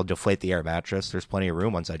 I'll deflate the air mattress. There's plenty of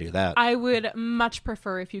room once I do that. I would much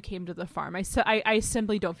prefer if you came to the farm. I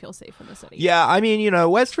simply don't feel safe in the city. Yeah, I mean,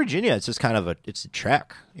 West Virginia. It's just kind of it's a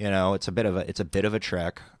trek. It's a bit of a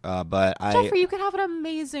trek. But Jeffrey, you could have an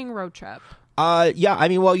amazing road trip. Yeah. I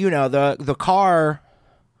mean, well, the car.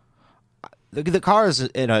 The car is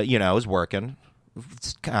is working.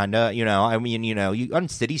 It's kind of, I mean, on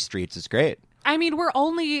city streets, it's great. I mean, we're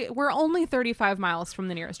only 35 miles from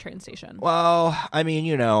the nearest train station. Well, I mean,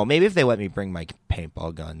 maybe if they let me bring my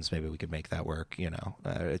paintball guns, maybe we could make that work.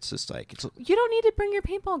 It's just like you don't need to bring your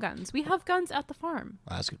paintball guns. We have guns at the farm.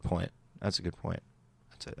 That's a good point.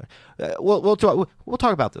 We'll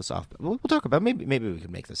talk about this off. We'll talk about maybe we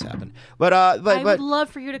could make this happen. But I would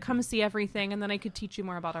love for you to come see everything, and then I could teach you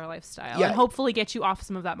more about our lifestyle and hopefully get you off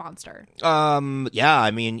some of that monster. Yeah.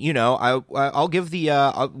 I mean, I'll give the.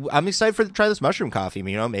 I'm excited to try this mushroom coffee.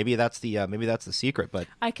 Maybe that's the secret. But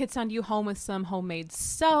I could send you home with some homemade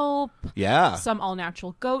soap. Yeah. Some all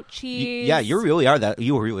natural goat cheese. You really are that.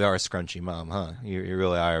 You really are a scrunchy mom, huh? You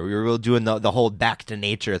really are. You're really doing the whole back to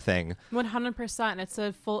nature thing. 100%. It's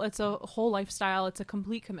a whole lifestyle. It's a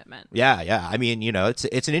complete commitment. Yeah. I mean,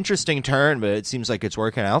 it's an interesting turn, but it seems like it's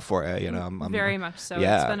working out for you. I'm very much so.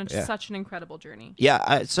 Yeah, it's been such an incredible journey.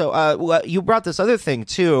 Yeah. So you brought this other thing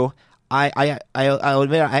too. I'll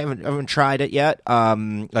admit I haven't tried it yet.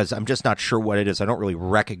 As I'm just not sure what it is. I don't really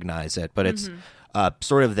recognize it, but it's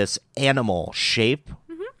sort of this animal shape.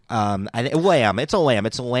 Lamb. It's a lamb.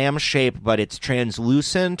 It's a lamb shape, but it's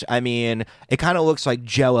translucent. I mean, it kind of looks like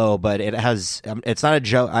Jell-O, but it has. It's not a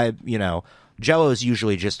Jell-O. Jell-O is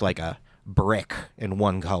usually just like a brick in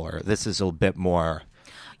one color. This is a bit more.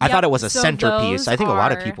 I thought it was a centerpiece. I think a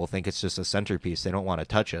lot of people think it's just a centerpiece. They don't want to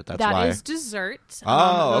touch it. That's why. That is dessert.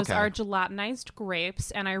 Those are gelatinized grapes,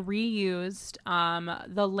 and I reused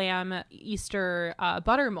the lamb Easter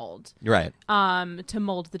butter mold. Right. To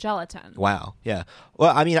mold the gelatin. Wow. Yeah.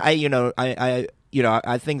 Well, I mean,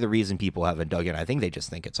 I think the reason people haven't dug in, I think they just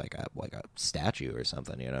think it's like a statue or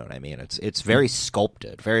something. You know what I mean? It's very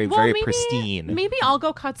sculpted, very pristine. Maybe I'll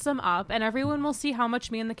go cut some up, and everyone will see how much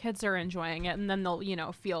me and the kids are enjoying it, and then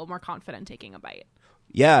they'll feel more confident taking a bite.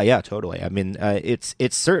 Yeah, totally. I mean, it's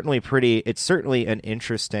certainly pretty. It's certainly an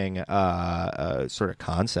interesting sort of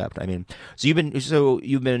concept. I mean, so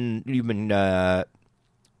you've been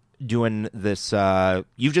doing this.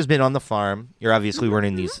 You've just been on the farm. You're obviously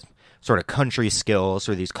learning these sort of country skills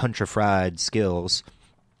or these countrified skills.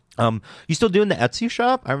 You still doing the Etsy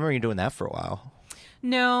shop? I remember you doing that for a while.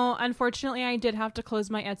 No, unfortunately, I did have to close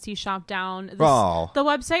my Etsy shop down. The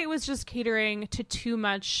website was just catering to too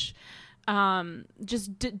much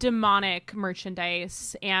demonic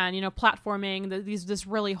merchandise and platforming this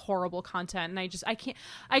really horrible content, and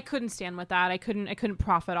I couldn't stand with that. I couldn't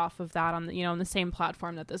profit off of that on the on the same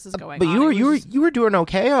platform that this is going but on. You were doing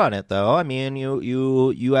okay on it though. I mean,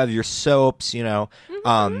 you have your soaps, you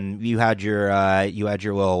had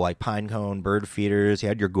your little like pine cone bird feeders, you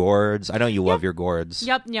had your gourds. I know you love your gourds.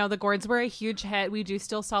 Yep. The gourds were a huge hit. We do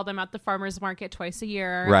still sell them at the farmers market twice a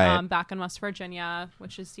year, right. Back in West Virginia,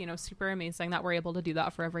 which is super amazing that we're able to do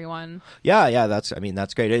that for everyone. Yeah, that's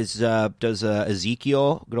great. Does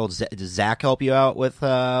Ezekiel, good old does Zach help you out with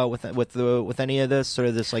any of this sort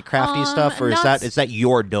of this like crafty stuff, or is that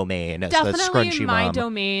your domain? Definitely my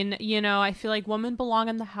domain. I feel like women belong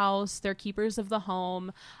in the house. They're keepers of the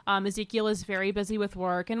home. Ezekiel is very busy with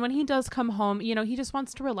work, and when he does come home, he just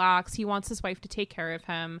wants to relax. He wants his wife to take care of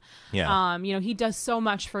him. Yeah. He does so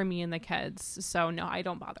much for me and the kids. So no, I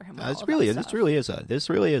don't bother him with this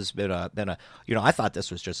really has been a I thought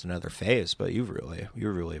this was just another phase, but you've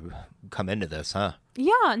really come into this, huh?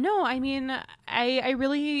 Yeah, no, I mean, I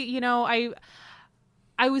really,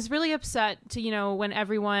 I was really upset to, when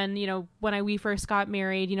everyone, when we first got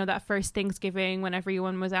married, that first Thanksgiving, when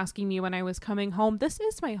everyone was asking me when I was coming home. This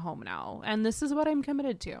is my home now, and this is what I'm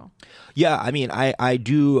committed to. Yeah, I mean, I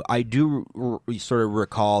do sort of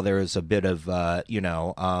recall there was a bit of,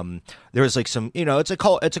 there was like some, it's a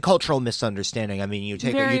cultural misunderstanding. I mean, you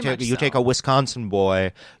take a Wisconsin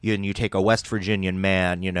boy and you take a West Virginian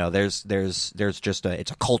man. There's just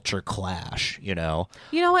it's a culture clash. You know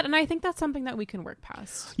what, and I think that's something that we can work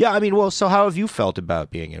past. Yeah, I mean, well, so how have you felt about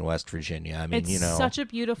being in West Virginia? I mean, it's such a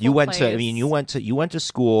beautiful you went place. you went to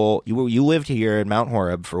school. You lived here in Mount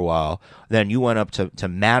Horeb for a while. Then you went up to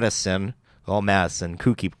Madison. Oh, Madison,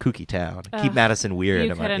 kooky town. Keep Madison weird.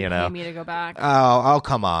 You couldn't pay me to go back. Oh,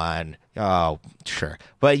 come on. Oh, sure.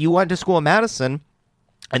 But you went to school in Madison,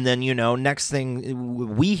 and then next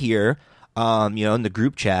thing we hear. In the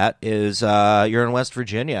group chat is you're in West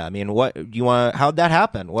Virginia. I mean, how'd that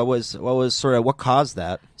happen? What caused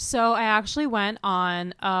that? So I actually went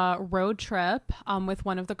on a road trip with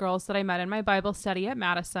one of the girls that I met in my Bible study at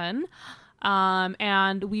Madison.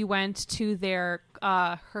 And we went to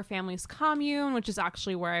her family's commune, which is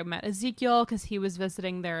actually where I met Ezekiel because he was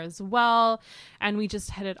visiting there as well. And we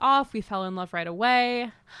just hit it off. We fell in love right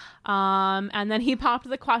away. And then he popped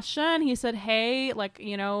the question. He said, hey,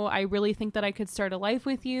 I really think that I could start a life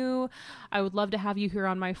with you. I would love to have you here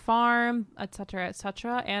on my farm, et cetera, et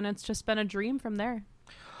cetera. And it's just been a dream from there.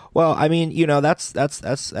 Well, I mean,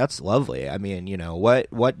 that's lovely. I mean,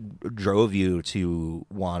 what drove you to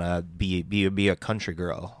wanna be a country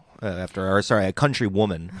girl a country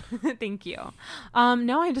woman? Thank you.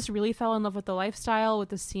 No, I just really fell in love with the lifestyle, with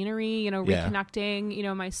the scenery.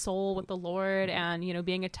 Reconnecting, my soul with the Lord, and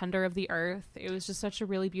being a tender of the earth. It was just such a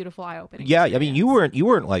really beautiful, eye-opening. Yeah, experience. I mean, you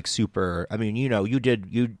weren't like super. I mean,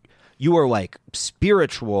 you were like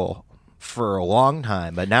spiritual for a long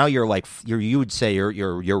time, but now you would say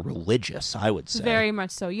you're religious. I would say very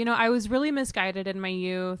much so. I was really misguided in my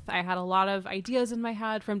youth. I had a lot of ideas in my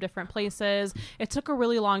head from different places. It took a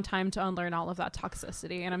really long time to unlearn all of that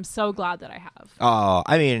toxicity, and I'm so glad that I have. Oh,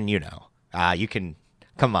 I mean, you can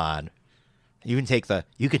come on. You can take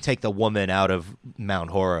the woman out of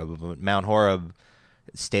Mount Horeb. Mount Horeb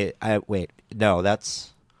state. You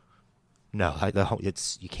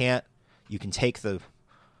can't. You can take the.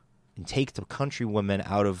 And take the country woman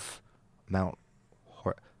out of Mount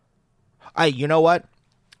Horeb. You know what?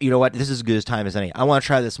 This is as good a time as any. I want to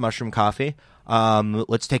try this mushroom coffee.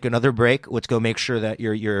 Let's take another break. Let's go make sure that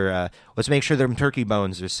let's make sure their turkey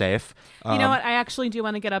bones are safe. You know what? I actually do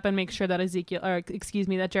want to get up and make sure that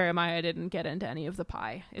that Jeremiah didn't get into any of the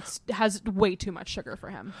pie. It has way too much sugar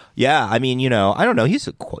for him. Yeah, I mean, I don't know. He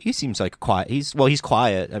seems like quiet. He's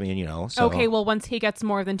quiet. I mean, so. Okay, well, once he gets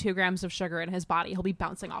more than 2 grams of sugar in his body, he'll be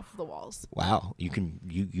bouncing off of the walls. Wow,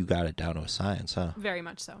 you got it down to a science, huh? Very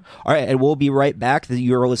much so. All right, and we'll be right back.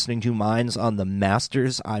 You're listening to Minds on the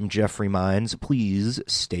Masters. I'm Jeffrey Minds. Please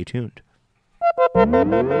stay tuned.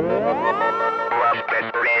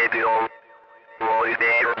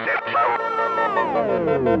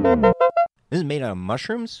 This is made out of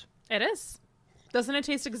mushrooms? It is. Doesn't it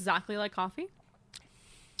taste exactly like coffee?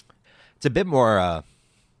 It's a bit more,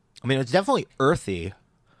 it's definitely earthy.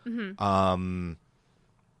 Mm-hmm.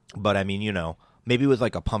 But I mean, maybe with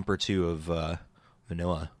like a pump or two of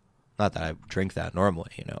vanilla. Not that I drink that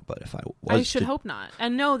normally, but if I was, I should hope not.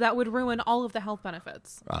 And no, that would ruin all of the health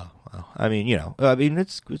benefits. Oh, well, I mean,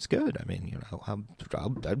 it's good. I mean,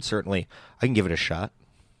 I'd certainly, I can give it a shot.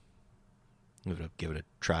 Give it a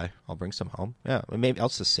try. I'll bring some home. Yeah, maybe I'll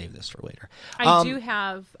just save this for later. I do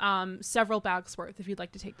have several bags worth if you'd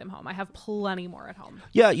like to take them home. I have plenty more at home.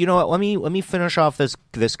 Yeah, you know what? Let me finish off this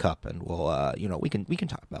cup, and we'll we can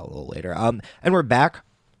talk about it a little later. And we're back.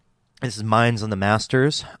 This is Minds on the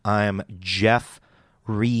Masters. I'm Jeff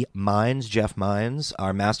Minds. Jeff Minds.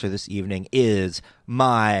 Our master this evening is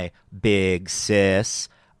my big sis,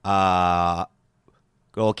 good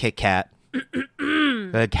old Kit Kat,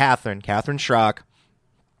 Catherine Schrock.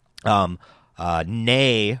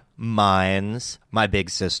 Nay Minds, my big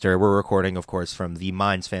sister. We're recording, of course, from the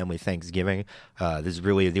Minds family Thanksgiving. This is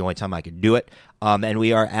really the only time I could do it. And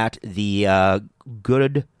we are at the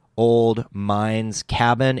good old Minds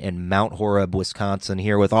cabin in Mount Horeb, Wisconsin,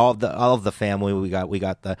 here with all of the family. We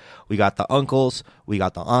got the uncles, we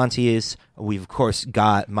got the aunties. We've of course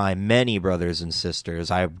got my many brothers and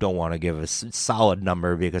sisters. I don't want to give a solid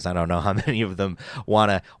number because I don't know how many of them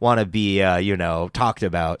want to be talked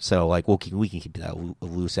about. So like we can keep that a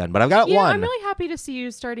loose end. But I've got one. I'm really happy to see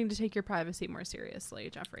you starting to take your privacy more seriously,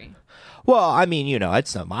 Jeffrey. Well, I mean,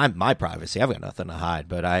 it's not my privacy. I've got nothing to hide.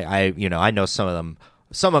 But I know some of them.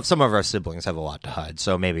 Some of our siblings have a lot to hide,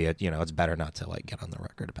 so maybe it's better not to get on the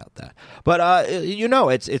record about that. But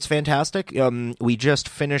it's fantastic. We just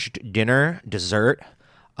finished dessert.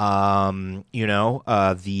 The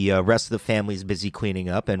rest of the family's busy cleaning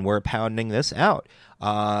up, and we're pounding this out.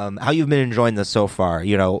 How you've been enjoying this so far?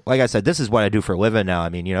 Like I said, this is what I do for a living now. I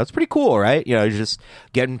mean, it's pretty cool, right? Just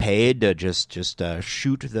getting paid to just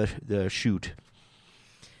shoot the shoot.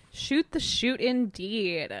 Shoot the shoot,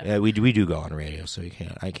 indeed. Yeah, we do go on radio, so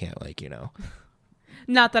I can't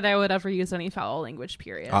Not that I would ever use any foul language,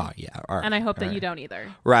 period. Oh yeah, all right, and I hope that right. you don't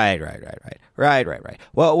either. Right.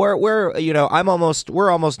 Well, we're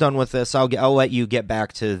we're almost done with this. I'll let you get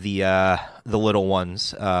back to the little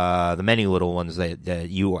ones, the many little ones that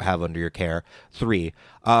you have under your care. 3.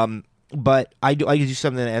 But I do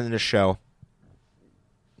something at the end of the show.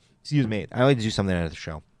 Excuse me. I like to do something at the end of the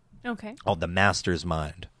show. Okay. Called the Master's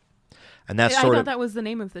Mind. And that's I thought that was the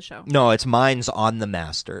name of the show. No, it's Minds on the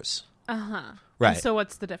Masters. Uh-huh. Right. And so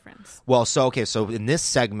what's the difference? Well, so in this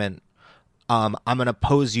segment, I'm going to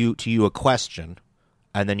pose you a question,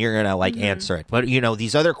 and then you're going to answer it. But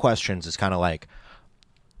these other questions is kind of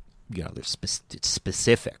it's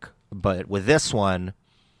specific. But with this one,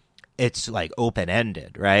 it's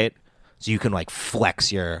open-ended, right? So you can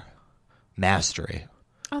flex your mastery.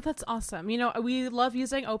 Oh, that's awesome. We love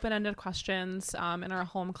using open-ended questions in our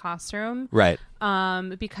home classroom. Right.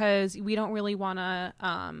 Because we don't really want to...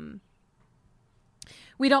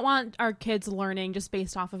 we don't want our kids learning just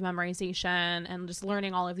based off of memorization and just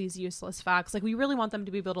learning all of these useless facts. We really want them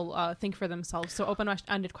to be able to think for themselves. So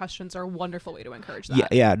open-ended questions are a wonderful way to encourage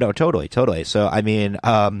that. Yeah, no, totally. So, I mean,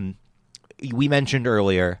 we mentioned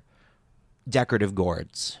earlier decorative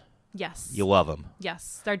gourds. Yes. You love them.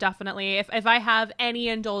 Yes, they're definitely. If I have any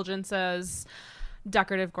indulgences,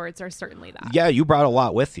 decorative gourds are certainly that. Yeah, you brought a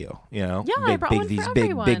lot with you. Yeah, I brought one for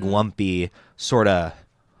everyone. Big lumpy sort of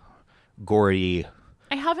gourdy.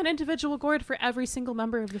 I have an individual gourd for every single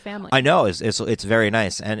member of the family. I know it's very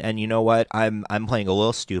nice, and you know what? I'm playing a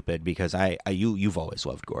little stupid because you've always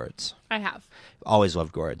loved gourds. I have always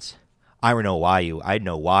loved gourds. I know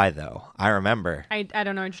why though. I remember. I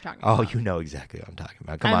don't know what you're talking about. Oh, you know exactly what I'm talking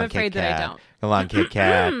about. Come I'm on, afraid Kit Kat. that I don't. Come on, Kit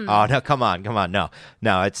Kat. Oh no, come on.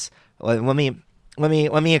 No. It's let me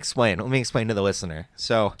explain. Let me explain to the listener.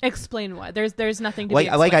 So explain what? There's nothing to be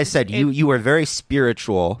explained. Like I said, you were very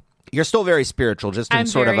spiritual. You're still very spiritual, just in I'm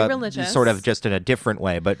sort of a religious. Sort of just in a different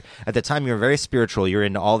way. But at the time, you were very spiritual. You're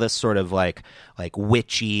into all this sort of like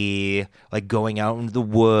witchy, going out into the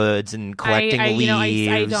woods and collecting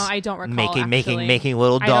leaves. I don't recall making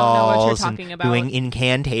little dolls. I don't know what you're talking about. Doing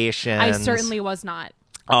incantations. I certainly was not.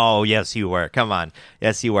 Oh, yes, you were. Come on.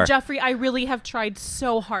 Yes, you were. Jeffrey, I really have tried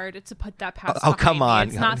so hard to put that past Oh, come on.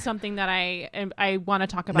 It's not something that I want to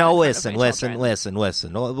talk about. No, listen.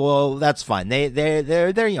 Well, that's fine.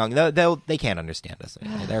 They're young. They can't understand us.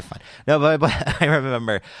 They're fine. No, but I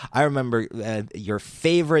remember your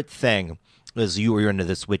favorite thing was you were into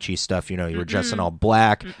this witchy stuff. You were dressing all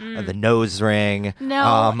black, the nose ring.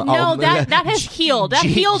 No, that has healed. That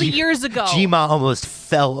healed years ago. Gma almost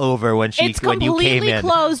fell over when you came in. It's completely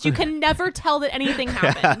closed. You can never tell that anything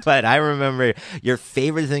happened. But I remember your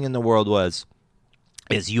favorite thing in the world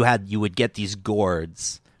is you would get these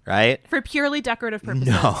gourds. Right? For purely decorative purposes.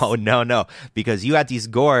 No. Because you had these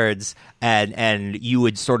gourds and you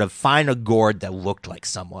would sort of find a gourd that looked like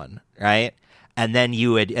someone, right?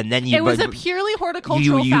 It was a purely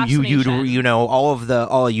horticultural fascination.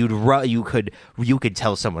 You could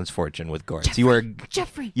tell someone's fortune with gourds.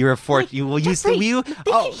 Jeffrey. You were used to you. They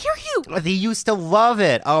can hear you. They used to love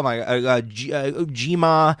it. Oh my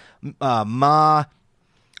Gma, Ma.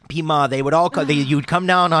 Pima, they would all come. You would come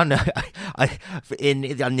down on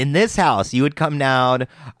in this house. You would come down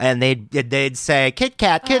and they'd say, "Kit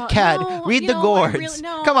Kat, read the gourds.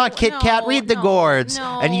 Come on, Kit Kat, read the gourds."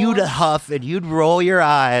 And you'd huff and you'd roll your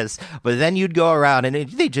eyes, but then you'd go around and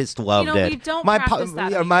they just loved it. We don't practice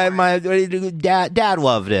that anymore. My dad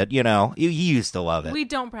loved it. He used to love it. We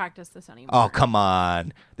don't practice this anymore. Oh, come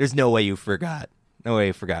on. There's no way you forgot. No way,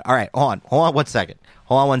 you forgot. All right, hold on 1 second.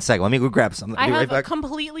 Let me go grab something. I Be have right back.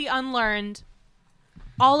 completely unlearned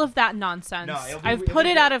all of that nonsense. No, I've put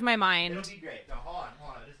it out of my mind. It'll be great. No, hold on.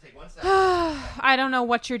 Just take 1 second. I don't know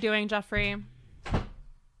what you're doing, Jeffrey.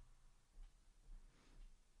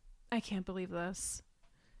 I can't believe this.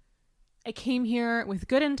 I came here with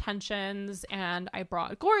good intentions, and I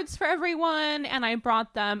brought gourds for everyone, and I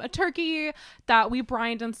brought them a turkey that we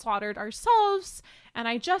brined and slaughtered ourselves, and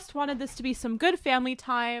I just wanted this to be some good family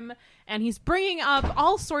time, and he's bringing up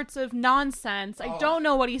all sorts of nonsense. I don't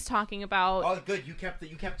know what he's talking about. Oh, good. You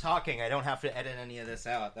kept talking. I don't have to edit any of this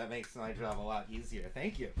out. That makes my job a lot easier.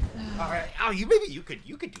 Thank you. All right. Oh, you could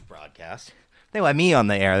do broadcast. They let me on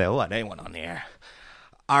the air. They let anyone on the air.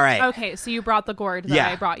 All right. Okay, so you brought the gourd that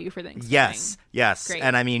I brought you for Thanksgiving. Yes. Great.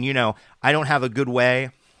 And I mean, I don't have a good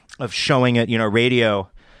way of showing it. Radio,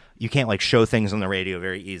 you can't like show things on the radio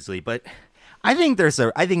very easily. But I think there's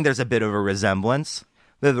a bit of a resemblance.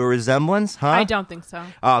 Bit of a resemblance, huh? I don't think so.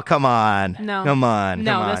 Oh, come on. No. Come on.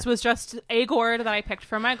 This was just a gourd that I picked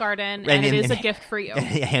from my garden, and it is a gift for you.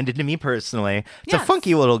 Handed to me personally. It's Yes. a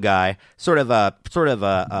funky little guy, sort of a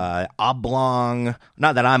oblong.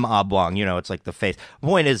 Not that I'm oblong, it's like the face.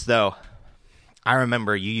 Point is, though, I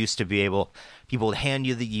remember you used to be able. People would hand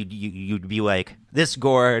you you'd be like, this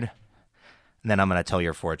gourd, and then I'm gonna tell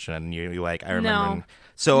your fortune, and you'd be like, I remember. No.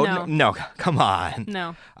 So no, come on.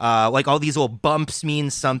 No. Like all these little bumps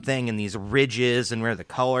mean something, and these ridges, and where the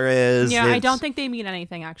color is. Yeah, I don't think they mean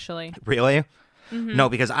anything, actually. Really? Mm-hmm. No,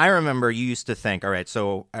 because I remember you used to think, all right,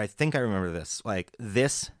 so I think I remember this. Like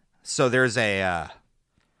this, so there's there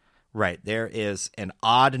is an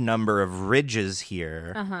odd number of ridges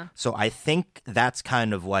here. Uh-huh. So I think that's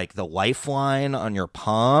kind of like the lifeline on your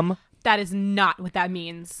palm. That is not what that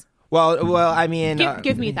means. Well, I mean...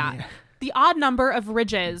 Give me that. The odd number of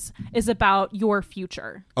ridges is about your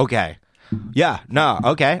future. Okay. Yeah, no,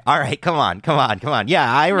 okay. All right, come on.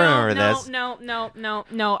 Yeah, I remember this.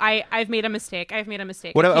 No. I've made a mistake.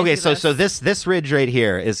 Okay, so this ridge right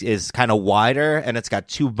here is kind of wider, and it's got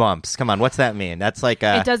 2 bumps. Come on, what's that mean? That's like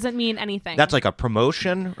It doesn't mean anything. That's like a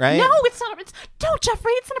promotion, right? No, it's not. No,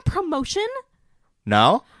 Jeffrey, it's not a promotion.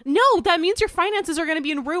 No? No, that means your finances are going to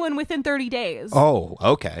be in ruin within 30 days. Oh,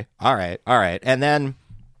 okay. All right. And then...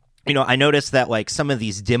 I noticed that like some of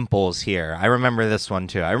these dimples here. I remember this one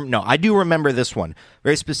too. I do remember this one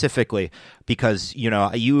very specifically because you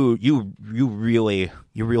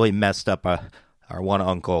really messed up our one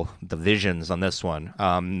uncle the visions on this one.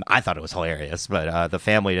 I thought it was hilarious, but the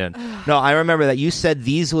family didn't. No, I remember that you said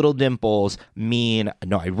these little dimples mean.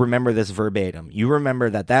 No, I remember this verbatim. You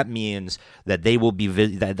remember that means that they will be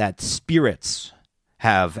that spirits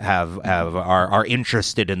are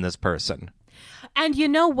interested in this person. And you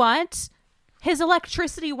know what? His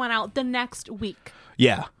electricity went out the next week.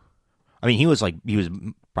 Yeah. I mean, he was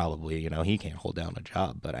probably, he can't hold down a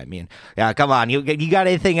job. But I mean, yeah, come on. You got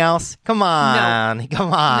anything else? Come on. No.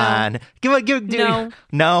 Come on. No.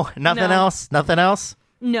 No? Nothing else? Nothing else?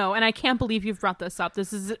 No, and I can't believe you've brought this up.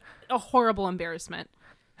 This is a horrible embarrassment.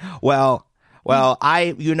 Well,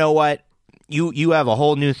 you know what? You have a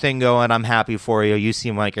whole new thing going. I'm happy for you. You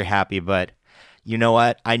seem like you're happy. But you know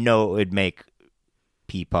what? I know it would make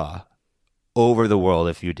Peepaw over the world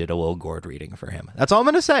if you did a little gourd reading for him. That's all I'm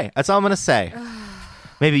gonna say.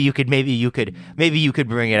 Maybe you could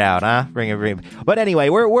bring it out, huh? Bring it. But anyway,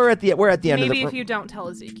 we're at the end of the. Maybe if you don't tell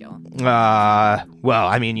Ezekiel. Well,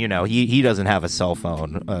 I mean, he doesn't have a cell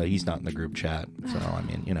phone. He's not in the group chat, so I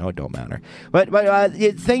mean, it don't matter. But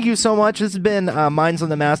thank you so much. This has been Minds on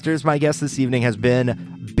the Masters. My guest this evening has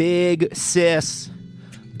been Big Sis.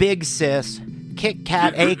 Kit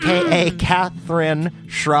Kat, a.k.a. Catherine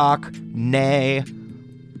Schrock, nay,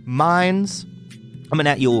 Minds. Coming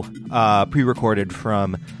at you pre-recorded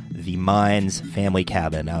from the Minds family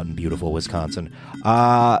cabin out in beautiful Wisconsin.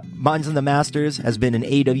 Minds on the Masters has been an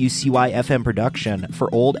AWCY-FM production. For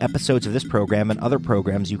old episodes of this program and other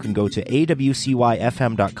programs, you can go to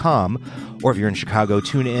awcyfm.com, or if you're in Chicago,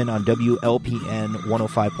 tune in on WLPN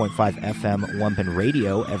 105.5 FM Lumpin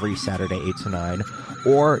Radio every Saturday 8 to 9,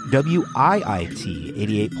 or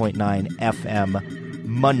WIIT 88.9 FM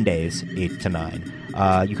Mondays 8 to 9.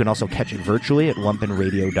 You can also catch it virtually at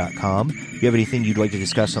lumpinradio.com. If you have anything you'd like to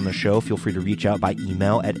discuss on the show, feel free to reach out by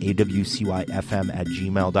email at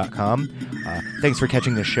awcyfm@gmail.com. Thanks for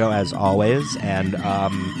catching the show as always, and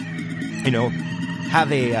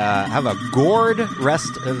have a gourd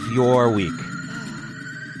rest of your week.